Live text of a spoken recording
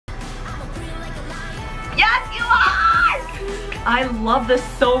I love this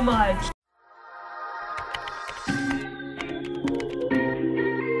so much.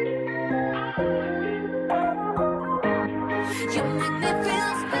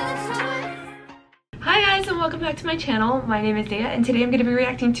 Hi guys, and welcome back to my channel. My name is Deya, and today I'm going to be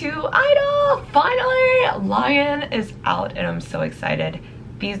reacting to I-Dle! Finally! Lion is out, and I'm so excited.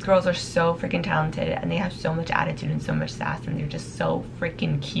 These girls are so freaking talented, and they have so much attitude and so much sass, and they're just so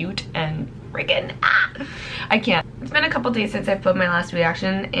freaking cute and freaking I can't. It's been a couple days since I filmed my last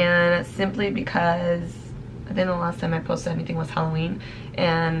reaction, and simply because I think the last time I posted anything was Halloween,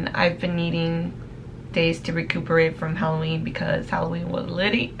 and I've been needing days to recuperate from Halloween because Halloween was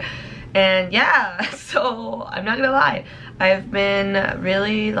litty. And yeah, so I'm not gonna lie, I've been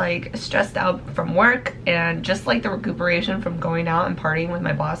really like stressed out from work, and just like the recuperation from going out and partying with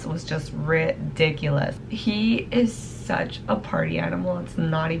my boss was just ridiculous. He is such a party animal, it's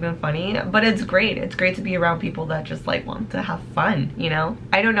not even funny, but it's great. It's great to be around people that just like want to have fun, you know?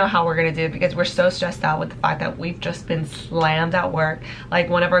 I don't know how we're gonna do it because we're so stressed out with the fact that we've just been slammed at work. Like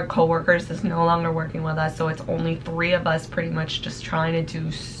one of our coworkers is no longer working with us, so it's only 3 of us pretty much just trying to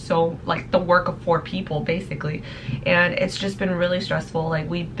do so like the work of 4 people basically, and it's just been really stressful. Like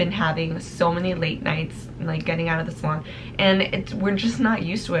we've been having so many late nights, like getting out of the salon, and we're just not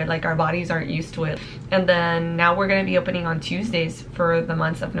used to it. Like our bodies aren't used to it. And then now we're gonna be opening on Tuesdays for the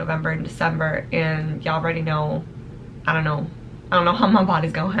months of November and December, and y'all already know I don't know how my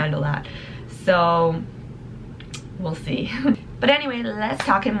body's gonna handle that, so we'll see. But anyway, let's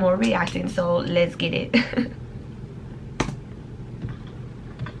talk and more reacting, so let's get it.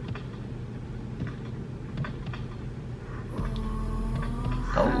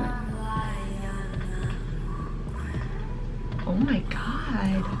 Oh my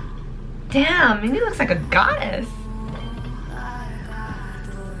god. Damn, Minnie looks like a goddess.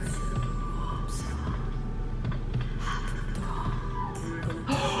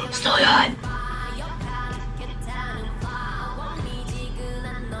 Soyeon!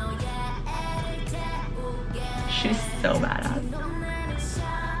 She's so badass.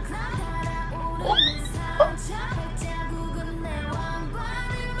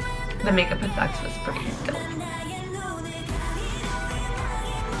 The makeup effects was pretty dope.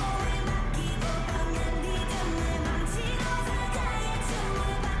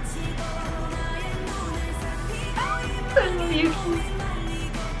 I love Yuki.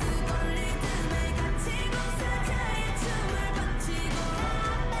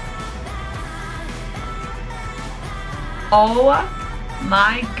 Oh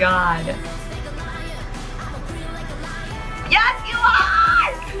my god. Yes, you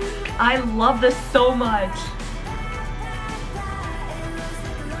are! I love this so much.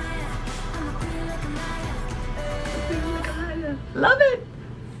 Oh my god. Love it.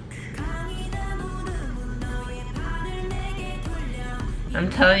 I'm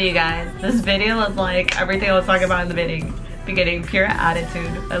telling you guys, this video is like everything I was talking about in the beginning. Pure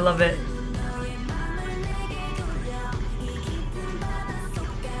attitude. I love it.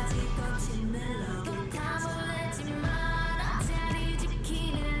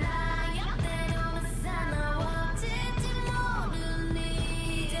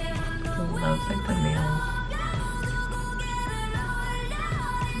 Loves like the nails.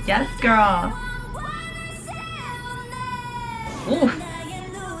 Yes, girl. Ooh.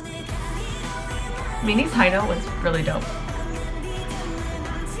 Minnie's high note was really dope.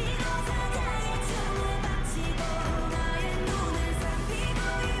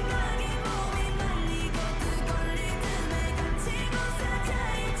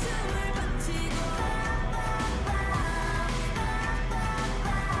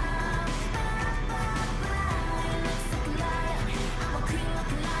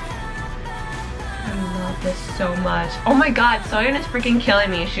 This so much. Oh my god, Soyeon is freaking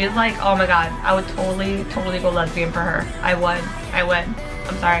killing me. She's like, oh my god, I would totally go lesbian for her. I would.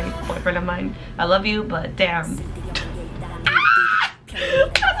 I'm sorry, boyfriend of mine. I love you, but damn.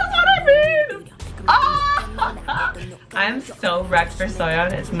 That's what I mean. Ah! I'm so wrecked for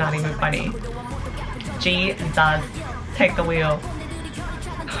Soyeon, it's not even funny. Jesus, take the wheel.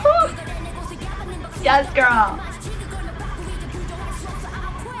 Yes, girl.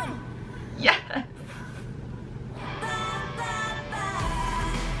 Yes.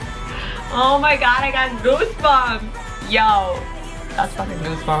 Oh my god, I got goosebumps. Yo, that's fucking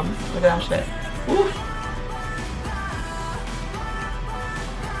goosebumps. Look at that shit. Oof.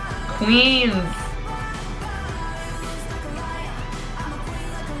 Queens.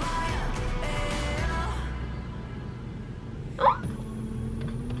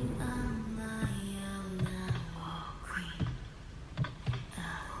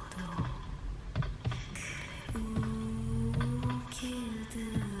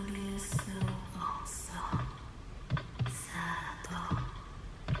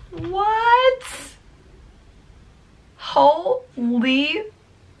 girly,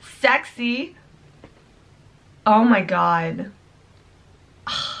 sexy. Oh my god.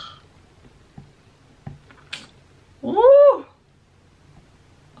 Woo!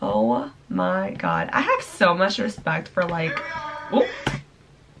 Oh my god. I have so much respect for like, whoop.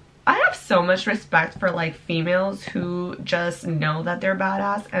 I have so much respect for like females who just know that they're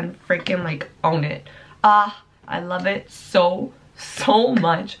badass and freaking like own it. I love it so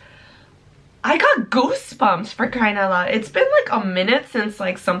much. I got goosebumps, for crying out loud. It's been like a minute since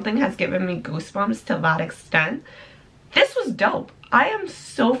like something has given me goosebumps to that extent. This was dope. I am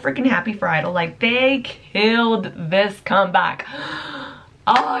so freaking happy for I-Dle. Like, they killed this comeback.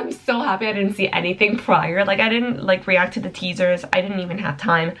 Oh, I'm so happy I didn't see anything prior. Like, I didn't like react to the teasers. I didn't even have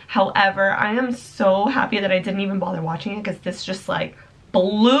time. However, I am so happy that I didn't even bother watching it because this just like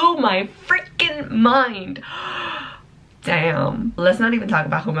blew my freaking mind. Damn. Let's not even talk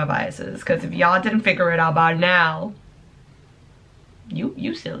about who my bias is, because if y'all didn't figure it out by now,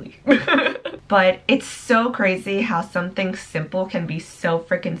 you silly. But it's so crazy how something simple can be so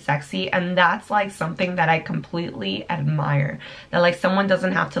freaking sexy, and that's like something that I completely admire. That like someone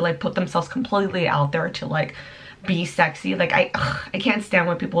doesn't have to like put themselves completely out there to like be sexy. Like I can't stand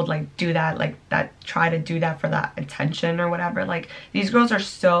when people like do that, like that try to do that for that attention or whatever. Like, these girls are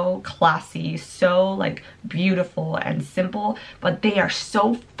so classy, so like beautiful and simple, but they are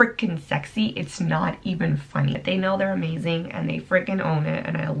so freaking sexy, it's not even funny. They know they're amazing and they freaking own it,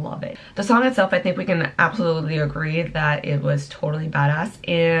 and I love it. The song itself, I think we can absolutely agree that it was totally badass,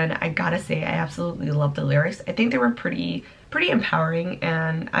 and I gotta say I absolutely love the lyrics. I think they were pretty empowering,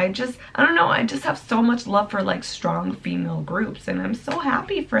 and I don't know, I just have so much love for like strong female groups, and I'm so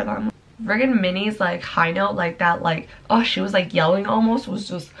happy for them. Friggin' Minnie's like high note like that, like, oh, she was like yelling almost, was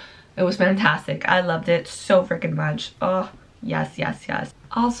just, it was fantastic. I loved it so freaking much. Oh yes, yes, yes.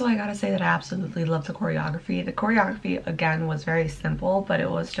 Also, I gotta say that I absolutely love the choreography. The choreography again was very simple, but it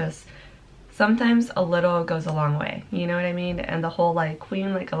was just, sometimes a little goes a long way, you know what I mean? And the whole like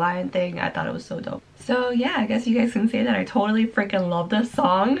queen like a lion thing, I thought it was so dope. So yeah, I guess you guys can say that I totally freaking love this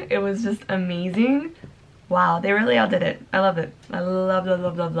song. It was just amazing. Wow, they really outdid it. I love it. I love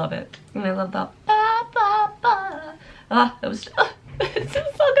it. And I love the ba ba ba. Ah, it was it's so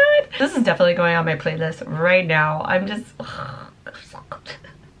good. This is definitely going on my playlist right now. I'm just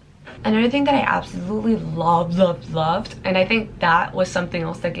Another thing that I absolutely loved, and I think that was something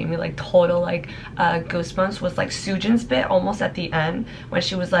else that gave me like total like goosebumps, was like Soojin's bit almost at the end when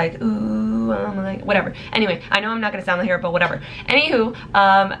she was like, ooh, I'm like, whatever. Anyway, I know I'm not gonna sound like her, but whatever. Anywho,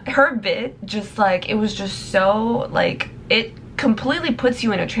 her bit just like, it was just so like, it completely puts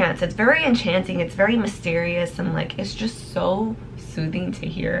you in a trance. It's very enchanting, it's very mysterious, and like, it's just so soothing to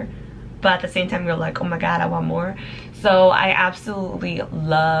hear. But at the same time, you're like, oh my god, I want more. So I absolutely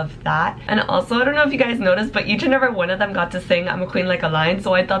love that. And also, I don't know if you guys noticed, but each and every one of them got to sing I'm a Queen Like a Lion.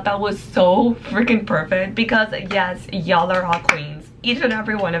 So I thought that was so freaking perfect, because yes, y'all are all queens, each and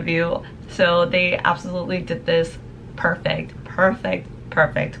every one of you. So they absolutely did this perfect.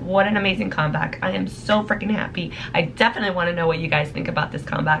 What an amazing comeback. I am so freaking happy. I definitely want to know what you guys think about this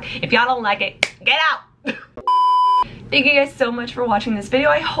comeback. If y'all don't like it, get out. Thank you guys so much for watching this video.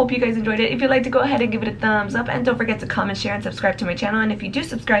 I hope you guys enjoyed it. If you'd like to go ahead and give it a thumbs up, and don't forget to comment, share, and subscribe to my channel. And if you do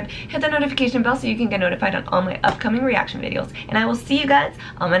subscribe, hit the notification bell so you can get notified on all my upcoming reaction videos. And I will see you guys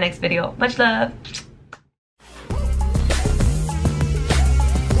on my next video. Much love.